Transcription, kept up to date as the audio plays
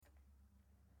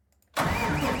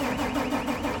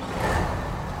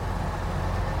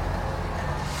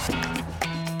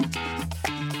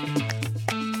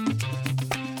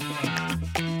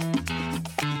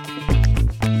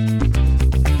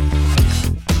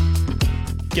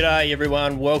G'day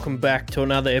everyone, welcome back to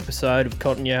another episode of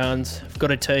Cotton Yarns. I've got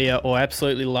to tell you, I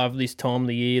absolutely love this time of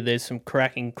the year. There's some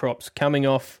cracking crops coming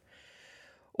off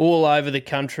all over the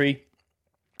country.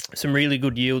 Some really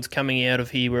good yields coming out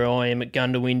of here where I am at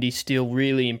Gundawindi, still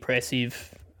really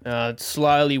impressive.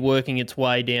 Slowly working its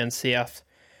way down south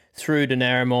through to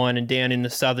Narromine and down into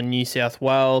southern New South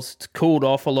Wales. It's cooled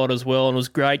off a lot as well and it was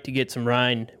great to get some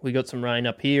rain. We got some rain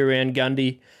up here around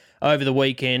Gundy over the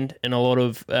weekend and a lot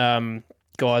of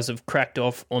guys have cracked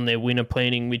off on their winter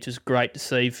planting, which is great to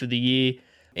see for the year.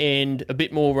 And a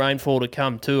bit more rainfall to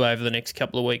come too over the next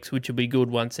couple of weeks, which will be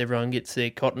good once everyone gets their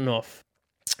cotton off.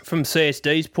 From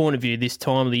CSD's point of view, this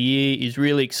time of the year is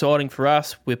really exciting for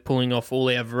us. We're pulling off all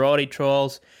our variety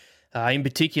trials. In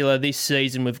particular, this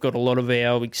season we've got a lot of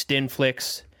our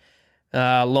XtendFlex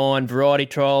line variety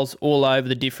trials all over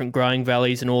the different growing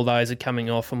valleys, and all those are coming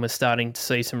off and we're starting to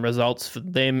see some results for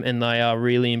them and they are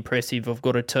really impressive, I've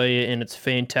got to tell you, and it's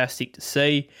fantastic to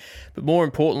see. But more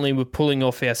importantly, we're pulling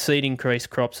off our seed increase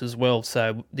crops as well.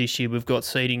 So this year we've got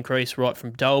seed increase right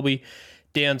from Dalby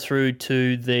down through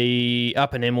to the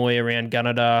Upper Nemoy around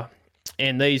Gunnedah,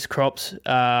 and these crops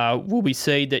will be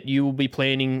seed that you will be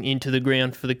planting into the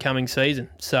ground for the coming season.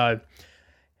 So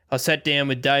I sat down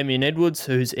with Damien Edwards,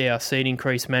 who's our seed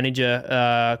increase manager,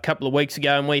 a couple of weeks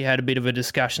ago, and we had a bit of a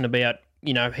discussion about,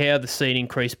 you know, how the seed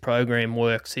increase program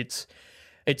works. It's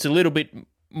a little bit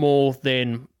more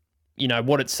than, you know,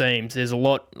 what it seems. There's a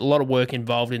lot of work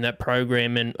involved in that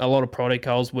program and a lot of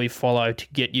protocols we follow to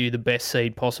get you the best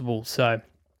seed possible. So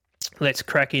let's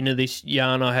crack into this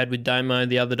yarn I had with Damo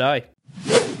the other day.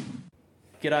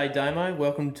 G'day Damo,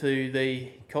 welcome to the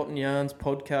Cotton Yarns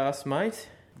podcast, mate.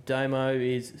 Damo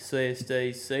is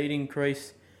CSD's seed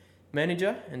increase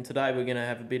manager, and today we're going to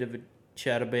have a bit of a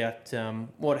chat about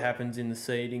what happens in the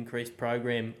seed increase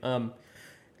program. A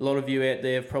lot of you out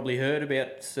there have probably heard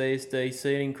about CSD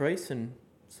seed increase and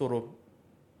sort of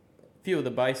a few of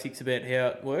the basics about how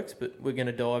it works, but we're going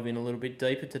to dive in a little bit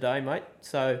deeper today, mate.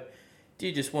 So do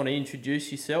you just want to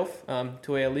introduce yourself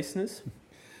to our listeners?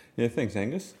 Yeah, thanks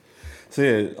Angus. So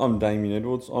yeah, I'm Damien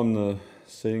Edwards. I'm the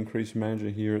seed increase manager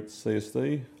here at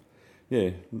CSD.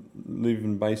 Yeah, live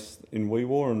and based in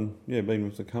Weewar and been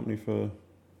with the company for a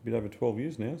bit over 12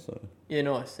 years now. So yeah,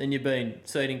 nice. And you've been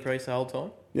seed increase the whole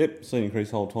time? Yep, seed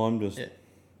increase the whole time.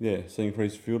 Seed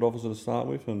increase field officer to start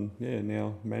with, and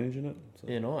now managing it. So.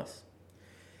 Yeah, nice.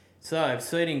 So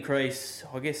seed increase,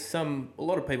 I guess a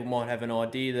lot of people might have an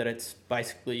idea that it's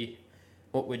basically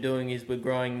what we're doing is we're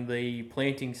growing the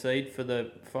planting seed for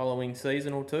the following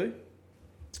season or two.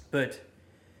 But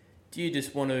do you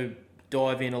just want to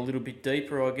dive in a little bit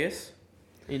deeper, I guess,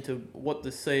 into what the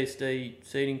CSD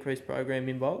seed increase program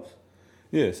involves?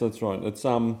 Yeah, so that's right. It's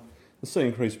the seed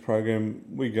increase program.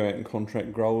 We go out and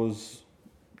contract growers,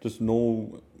 just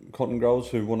normal cotton growers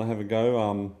who want to have a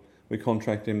go. We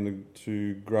contract them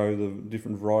to grow the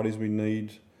different varieties we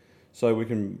need, so we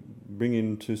can bring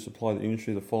in to supply the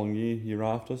industry the following year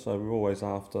after. So we're always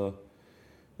after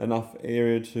enough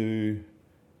area to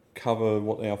cover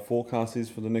what our forecast is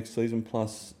for the next season,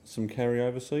 plus some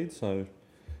carryover seed. So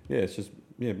it's just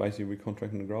basically we're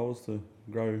contracting the growers to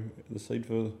grow the seed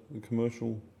for the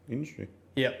commercial industry.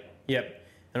 Yep.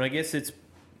 And I guess it's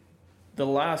the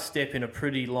last step in a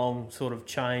pretty long sort of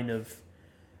chain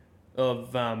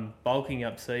of bulking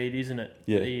up seed, isn't it?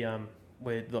 Yeah.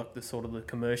 Where like the sort of the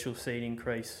commercial seed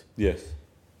increase. Yes.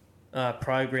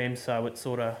 Program. So it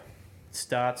sort of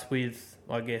starts with,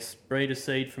 I guess, breeder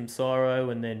seed from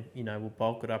Siro, and then we'll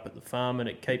bulk it up at the farm, and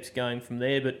it keeps going from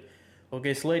there. But I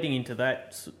guess leading into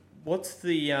that, what's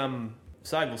the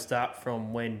say we'll start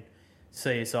from when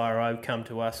CSIRO come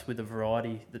to us with a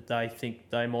variety that they think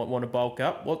they might want to bulk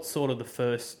up. What's sort of the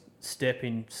first step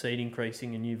in seed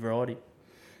increasing a new variety?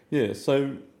 Yeah,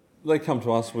 so they come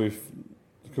to us with,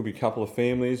 it could be a couple of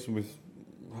families with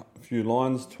a few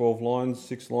lines, 12 lines,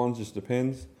 6 lines, just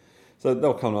depends. So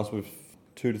they'll come to us with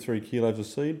 2 to 3 kilos of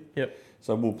seed. Yep.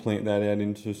 So we'll plant that out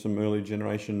into some early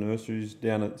generation nurseries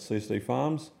down at CSD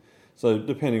Farms. So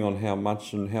depending on how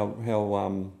much and how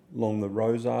long the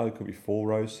rows are, it could be 4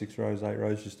 rows, 6 rows, 8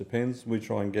 rows, just depends. We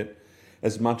try and get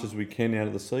as much as we can out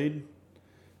of the seed.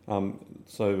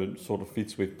 So it sort of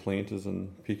fits with planters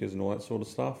and pickers and all that sort of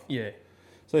stuff. Yeah.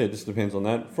 So it just depends on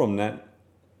that. From that,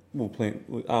 we'll plant,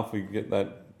 after we get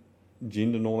that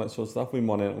ginned and all that sort of stuff, we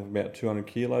might end up with about 200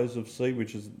 kilos of seed,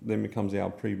 which then becomes our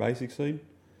pre-basic seed.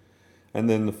 And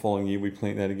then the following year we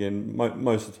plant that again,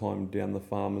 most of the time down the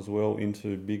farm as well,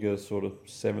 into bigger sort of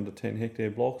 7 to 10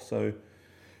 hectare blocks. So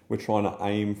we're trying to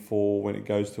aim for, when it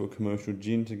goes to a commercial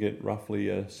gin, to get roughly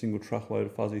a single truckload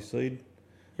of fuzzy seed.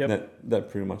 Yep. That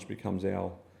pretty much becomes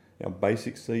our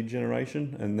basic seed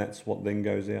generation, and that's what then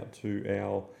goes out to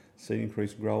our seed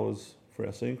increase growers for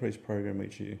our seed increase program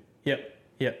each year. Yep.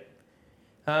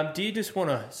 Do you just want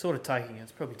to sort of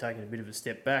it's probably taking a bit of a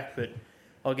step back, but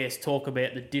I guess talk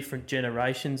about the different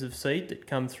generations of seed that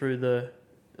come through the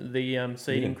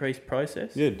seed increase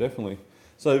process? Yeah, definitely.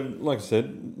 So, like I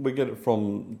said, we get it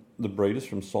from the breeders,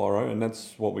 from Siro, and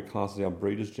that's what we class as our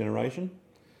breeders generation.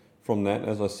 From that,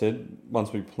 as I said,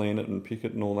 once we plant it and pick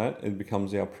it and all that, it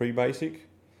becomes our pre-basic.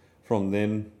 From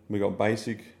then, we got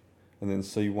basic, and then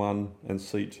C1 and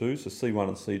C2. So C1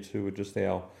 and C2 are just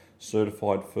our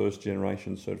certified first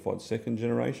generation, certified second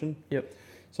generation. Yep.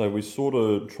 So we sort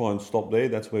of try and stop there.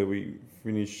 That's where we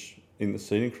finish in the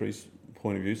seed increase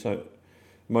point of view. So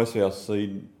most of our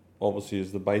seed, obviously,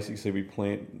 is the basic seed we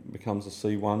plant becomes a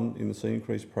C1 in the seed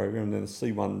increase program. And then the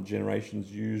C1 generation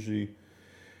is usually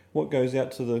what goes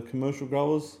out to the commercial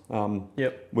growers.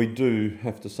 We do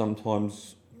have to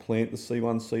sometimes plant the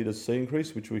C1 seed as seed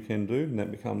increase, which we can do, and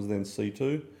that becomes then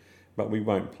C2. But we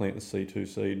won't plant the C2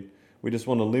 seed. We just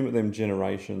want to limit them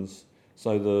generations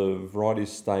so the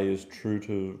varieties stay as true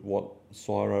to what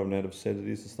Siro and Nat have said it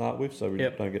is to start with, so we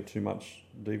don't get too much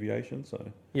deviation.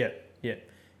 So yeah.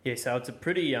 So it's a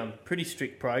pretty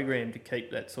strict program to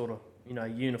keep that sort of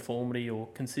uniformity or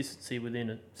consistency within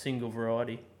a single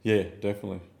variety. Yeah,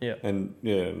 definitely. Yeah, and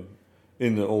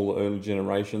in all the early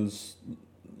generations,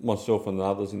 myself and the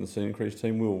others in the seed increase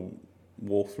team will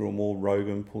walk through them all, rogue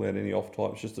them, pull out any off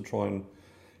types, just to try and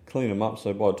clean them up.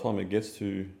 So by the time it gets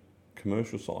to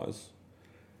commercial size,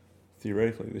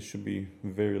 theoretically, there should be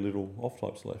very little off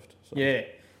types left. So. Yeah,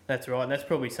 that's right. And that's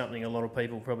probably something a lot of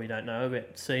people probably don't know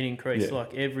about seed increase. Yeah.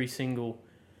 Like every single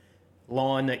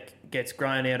line that gets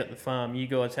grown out at the farm, you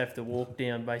guys have to walk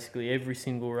down basically every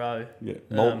single row. Yeah,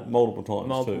 multiple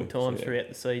times throughout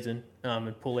the season,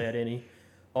 and pull out any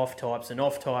off types. And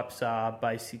off types are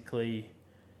basically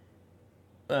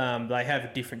they have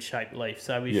a different shaped leaf.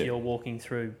 So if you're walking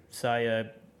through, say,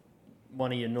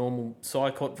 one of your normal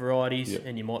cycot varieties,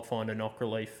 and you might find an ochre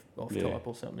leaf off type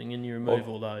or something, and you remove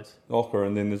all those. Ochre,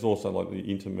 and then there's also like the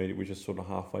intermediate, which is sort of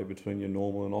halfway between your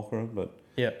normal and ochre. But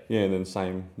and then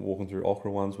same walking through ochre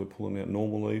ones, we're pulling out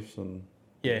normal leaves and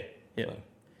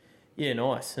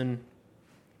nice. And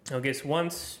I guess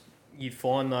once you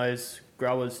find those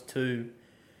growers to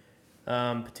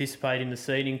participate in the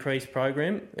seed increase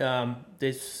program,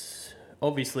 there's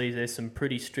some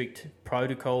pretty strict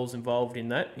protocols involved in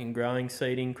that, in growing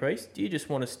seed increase. Do you just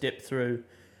want to step through,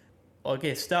 I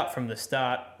guess, start from the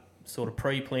start, sort of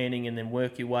pre-planting, and then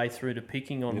work your way through to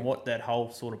picking on what that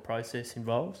whole sort of process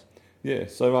involves? Yeah,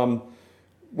 so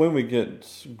when we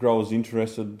get growers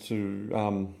interested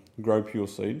to grow pure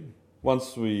seed,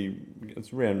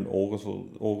 it's around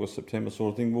August, September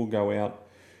sort of thing, we'll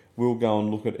go and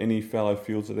look at any fallow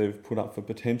fields that they've put up for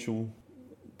potential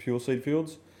pure seed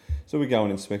fields. So we go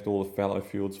and inspect all the fallow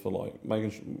fields for we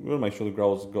want to make sure the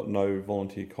growers have got no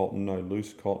volunteer cotton, no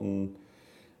loose cotton,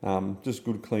 just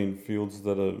good clean fields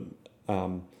that are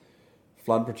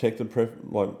flood protected,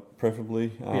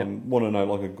 preferably. Want to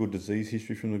know a good disease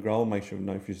history from the grower, make sure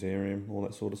no fusarium, all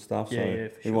that sort of stuff.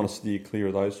 We want to steer clear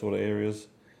of those sort of areas.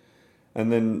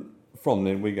 And then from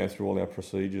then we go through all our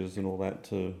procedures and all that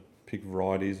to pick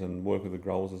varieties and work with the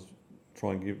growers,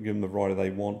 try and give them the variety they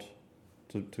want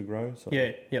to grow. So.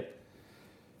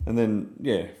 And then,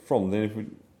 from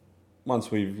then,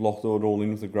 once we've locked it all in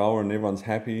with the grower and everyone's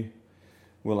happy,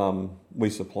 we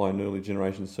supply an early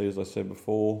generation seed, as I said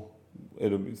before.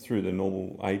 It'll be through the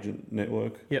normal agent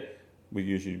network. We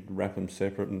usually wrap them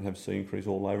separate and have seed increase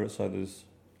all over it, so there's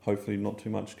hopefully not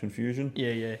too much confusion.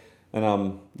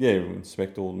 And we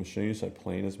inspect all the machinery, so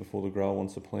planters before the grower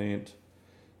wants to plant,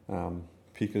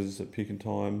 pickers at picking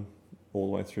time, all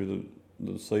the way through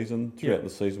the season. Throughout the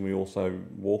season, we also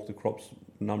walk the crops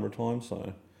a number of times,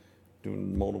 so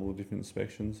doing multiple different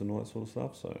inspections and all that sort of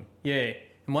stuff. So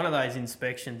and one of those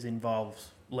inspections involves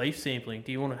leaf sampling.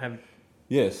 Do you want to have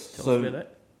tell us about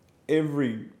that?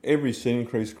 Every seed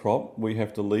increase crop, we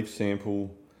have to leaf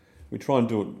sample. We try and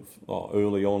do it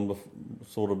early on,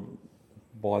 sort of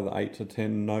by the 8 to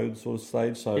 10 node sort of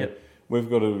stage. So we've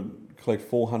got to collect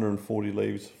 440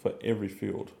 leaves for every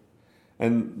field.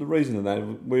 And the reason of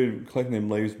that, we're collecting them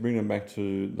leaves, bringing them back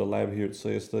to the lab here at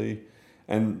CSD,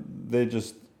 and they're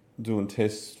just doing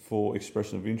tests for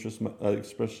expression of interest,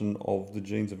 expression of the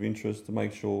genes of interest, to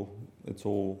make sure it's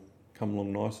all come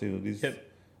along nicely and it is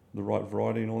the right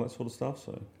variety and all that sort of stuff.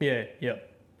 So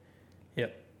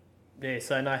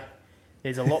so no,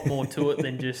 there's a lot more to it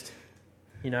than just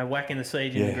whacking the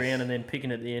seed in the ground and then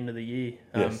picking at the end of the year.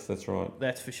 Yes, that's right.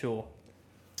 That's for sure.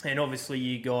 And obviously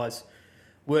you guys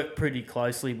work pretty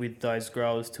closely with those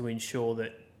growers to ensure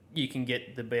that you can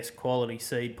get the best quality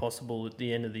seed possible at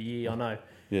the end of the year. I know.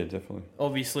 Yeah, definitely.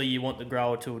 Obviously, you want the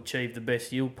grower to achieve the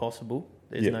best yield possible.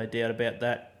 There's no doubt about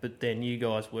that. But then you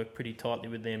guys work pretty tightly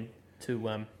with them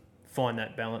to find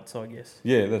that balance, I guess.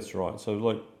 Yeah, that's right. So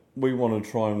like we want to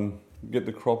try and get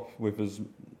the crop with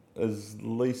as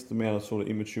least amount of sort of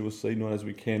immature seed on as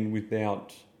we can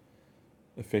without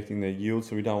affecting their yield.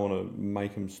 So we don't want to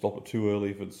make them stop it too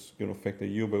early if it's going to affect their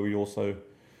yield, but we also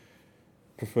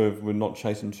prefer we're not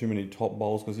chasing too many top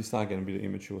bowls, because you start getting a bit of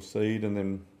immature seed, and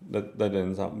then that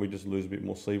ends up we just lose a bit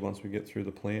more seed once we get through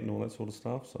the plant and all that sort of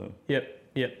stuff. So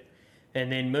Yep.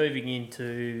 And then moving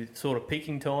into sort of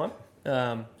picking time,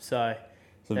 so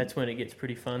that's when it gets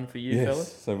pretty fun for you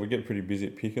fellas. So we get pretty busy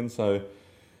at picking. So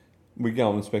we go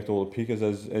and inspect all the pickers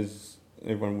as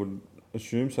everyone would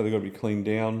assume. So they've got to be cleaned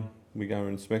down. We go and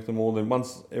inspect them all. Then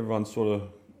once everyone's sort of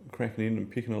cracking in and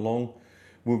picking along,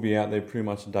 we'll be out there pretty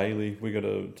much daily. We've got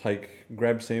to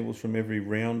grab samples from every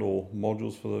round, or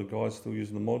modules for the guys still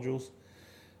using the modules.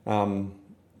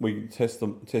 We test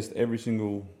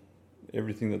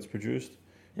everything that's produced.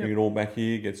 Yep. Bring it all back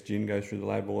here, gets gin, goes through the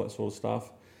lab, all that sort of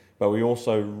stuff. But we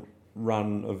also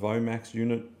run a VOMAX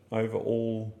unit over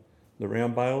all the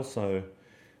round bales. So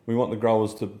we want the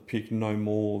growers to pick no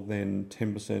more than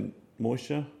 10%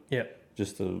 moisture. Yep.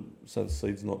 Just so the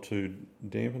seed's not too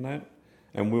damp in that.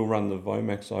 And we'll run the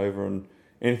VOMAX over, and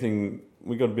anything,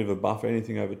 we got a bit of a buffer,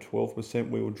 anything over 12%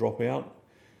 we will drop out.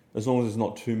 As long as there's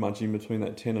not too much in between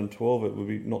that 10 and 12, it will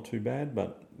be not too bad.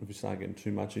 But if we start getting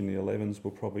too much in the 11s,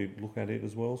 we'll probably look at it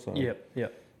as well. So Yep. Yeah,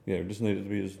 we just need it to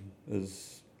be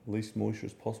as least moisture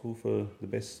as possible for the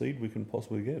best seed we can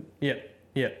possibly get.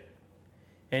 Yep.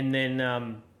 And then,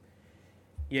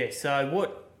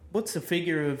 so what's the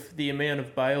figure of the amount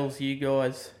of bales you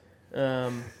guys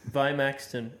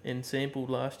VOMAXed and sampled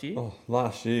last year?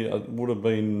 Last year it would have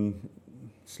been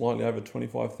slightly over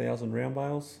 25,000 round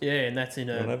bales. Yeah, and that's in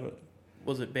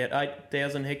was it about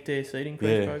 8,000 hectare seed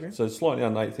increase program? So slightly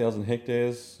under 8,000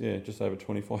 hectares. Yeah, just over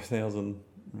 25,000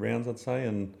 rounds, I'd say,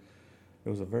 and it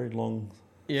was a very long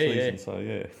season. So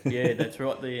yeah, that's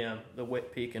right. The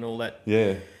wet pick and all that.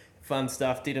 Yeah. Fun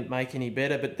stuff didn't make any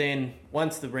better, but then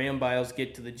once the round bales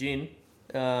get to the gin,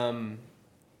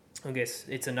 I guess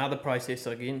it's another process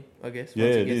again. Once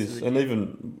it is, and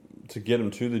even to get them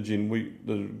to the gin,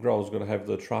 the growers got to have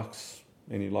the trucks,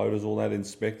 any loaders, all that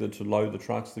inspected to load the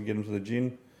trucks to get them to the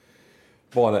gin.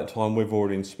 By that time, we've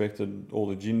already inspected all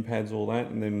the gin pads, all that,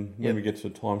 and then when we get to the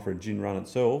time for a gin run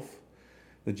itself,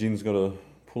 the gin's got to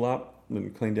pull up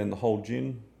and clean down the whole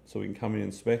gin so we can come in and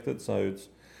inspect it. So it's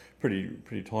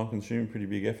pretty time consuming, pretty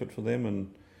big effort for them,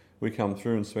 and we come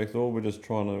through and inspect it all. We're just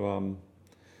trying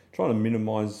to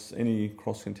minimise any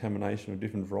cross-contamination of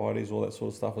different varieties, all that sort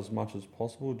of stuff as much as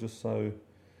possible, just so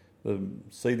the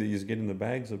seed that you get in the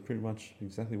bags are pretty much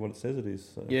exactly what it says it is.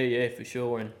 So. Yeah, for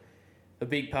sure. And a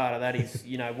big part of that is,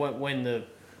 when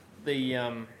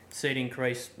the seed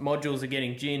increase modules are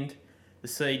getting ginned, the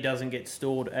seed doesn't get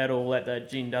stored at all at that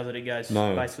gin, does it? It goes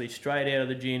basically straight out of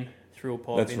the gin through a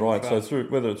pipe. That's right. So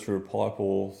whether it's through a pipe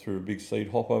or through a big seed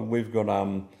hopper, we've got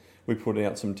we put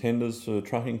out some tenders to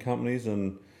trucking companies,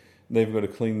 and they've got to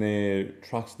clean their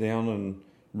trucks down and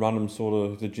run them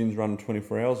the gins run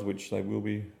 24 hours, which they will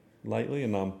be lately.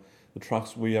 And the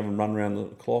trucks, we have them run around the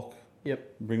clock.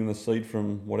 Yep. Bringing the seed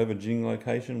from whatever gin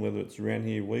location, whether it's around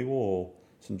here, Weewar or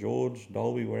St George,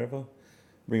 Dolby, wherever.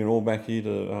 Bring it all back here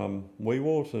to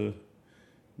Weewar to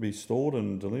be stored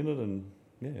and delivered, and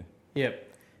Yep.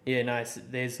 Yeah, no,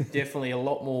 there's definitely a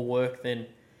lot more work than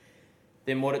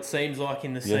what it seems like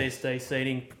in the CSD seed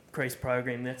increase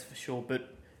program, that's for sure.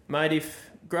 But mate, if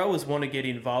growers want to get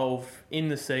involved in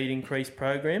the seed increase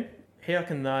program, how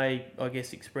can they, I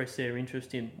guess, express their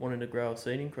interest in wanting to grow a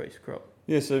seed increase crop?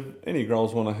 Yeah, so if any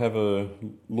growers want to have a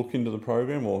look into the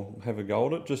program or have a go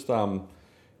at it, just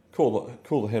call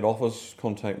the head office,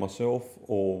 contact myself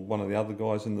or one of the other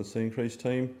guys in the seed increase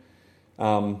team.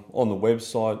 On the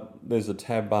website, there's a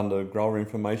tab under grower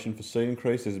information for seed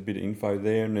increase. There's a bit of info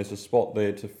there, and there's a spot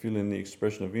there to fill in the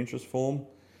expression of interest form.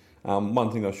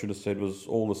 One thing I should have said was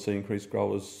all the seed increase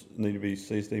growers need to be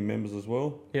CSD members as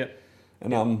well. Yeah.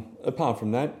 And apart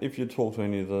from that, if you talk to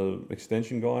any of the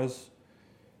extension guys,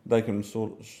 they can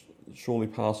surely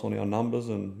pass on our numbers,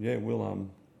 and we'll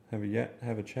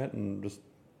have a chat and just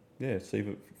see if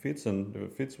it fits, and if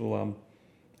it fits, we'll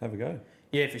have a go.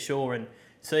 Yeah, for sure. And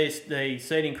the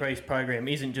seed increase program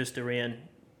isn't just around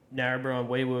Narrabri and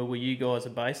Weewar where you guys are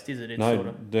based, is it?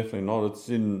 No, definitely not. It's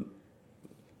in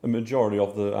a majority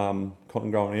of the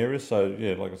cotton growing areas. So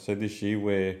like I said, this year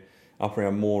we're up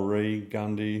around Moree,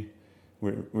 Gundy.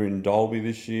 We're in Dolby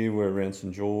this year. We're around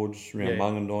St George, around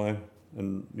Mungandai,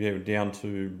 and down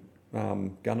to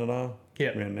Gunnedah,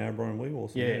 Yep. around Narrabri and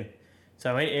Weewawson. Yeah.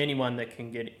 So anyone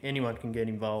can get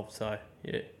involved. So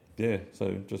yeah. Yeah.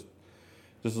 So just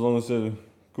as long as they're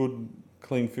good,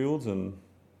 clean fields and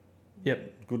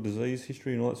Yep. good disease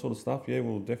history and all that sort of stuff, yeah,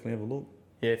 we'll definitely have a look.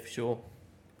 Yeah, for sure.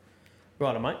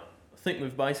 Right, mate. I think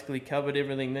we've basically covered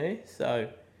everything there. So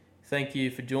thank you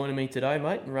for joining me today,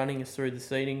 mate, and running us through the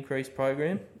seed increase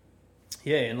program.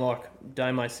 Yeah, and like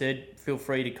Damo said, feel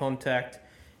free to contact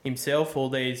himself, or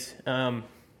there's,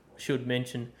 should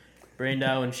mention,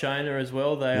 Brando and Shona as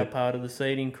well. They are part of the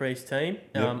seed increase team,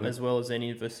 as well as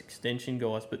any of us extension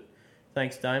guys. But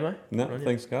thanks, Damo. No,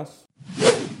 thanks, Gus.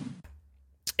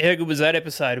 How good was that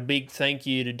episode? A big thank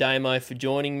you to Damo for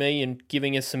joining me and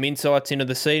giving us some insights into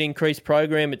the seed increase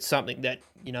program. It's something that,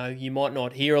 you might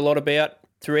not hear a lot about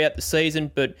throughout the season,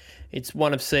 but it's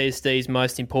one of CSD's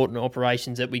most important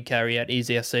operations that we carry out is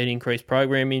our seed increase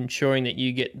program, ensuring that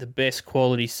you get the best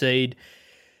quality seed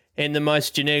and the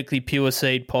most genetically pure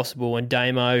seed possible. And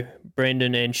Damo,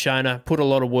 Brendan and Shona put a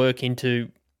lot of work into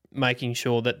making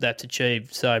sure that that's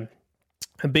achieved. So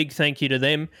a big thank you to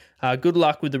them. Good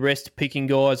luck with the rest of picking,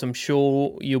 guys. I'm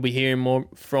sure you'll be hearing more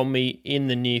from me in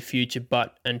the near future.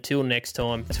 But until next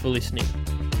time, thanks for listening.